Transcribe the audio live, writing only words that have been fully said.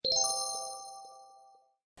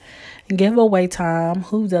Giveaway time.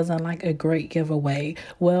 Who doesn't like a great giveaway?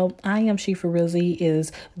 Well, I Am Shifa Rizzy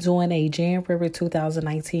is doing a January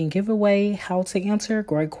 2019 giveaway. How to enter?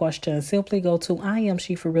 Great question. Simply go to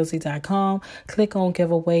IamShifaRizzy.com, click on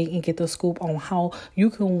giveaway, and get the scoop on how you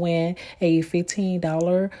can win a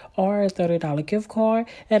 $15 or a $30 gift card.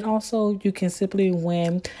 And also, you can simply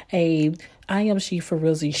win a I Am Shifa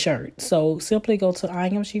Rizzy shirt. So simply go to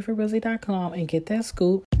IamShifaRizzy.com and get that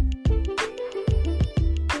scoop.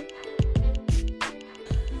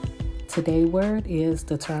 Today's word is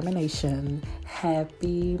determination.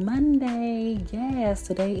 Happy Monday. Yes,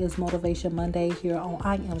 today is Motivation Monday here on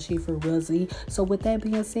I Am Shifa Rizzy. So with that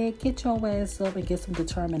being said, get your ass up and get some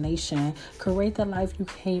determination. Create the life you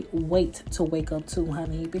can't wait to wake up to,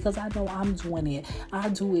 honey, because I know I'm doing it. I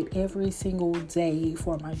do it every single day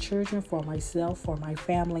for my children, for myself, for my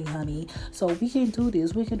family, honey. So we can do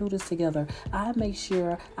this. We can do this together. I make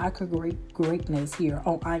sure I create greatness here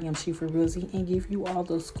on I Am Shifa Rizzy and give you all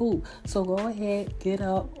the scoop. So go ahead, get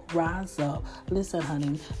up, rise up. Listen,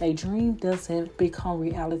 honey, a dream doesn't become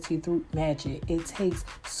reality through magic. It takes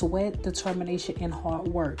sweat, determination, and hard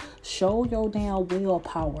work. Show your damn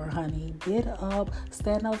willpower, honey. Get up,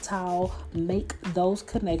 stand up tall, make those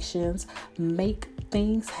connections, make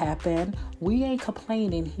things happen. We ain't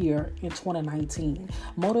complaining here in 2019.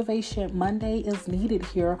 Motivation Monday is needed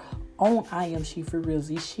here on I Am Shifa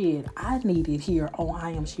Rizzy. Shit, I need it here on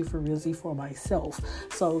I Am Shifa Rizzy for myself.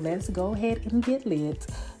 So let's go ahead and get lit.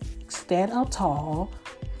 Stand up tall.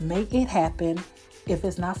 Make it happen. If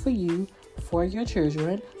it's not for you, for your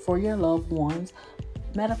children, for your loved ones.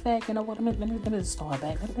 Matter of fact, you know what? Let me start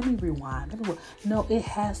back. Let me rewind. No, it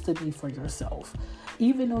has to be for yourself.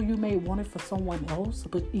 Even though you may want it for someone else,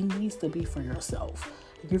 but it needs to be for yourself.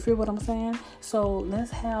 You feel what I'm saying? So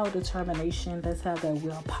let's have determination. Let's have that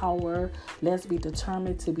willpower. Let's be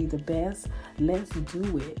determined to be the best. Let's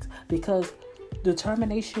do it. Because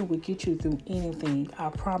determination will get you through anything. I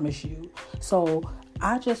promise you. So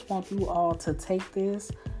I just want you all to take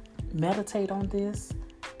this, meditate on this,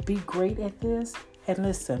 be great at this. And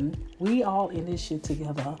listen, we all in this shit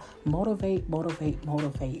together. Motivate.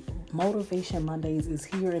 Motivation Mondays is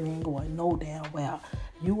here and ain't going no damn well.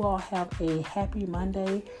 You all have a happy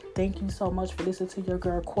Monday. Thank you so much for listening to your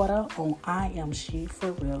girl Quetta on I Am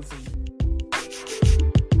Shifa Rizzy.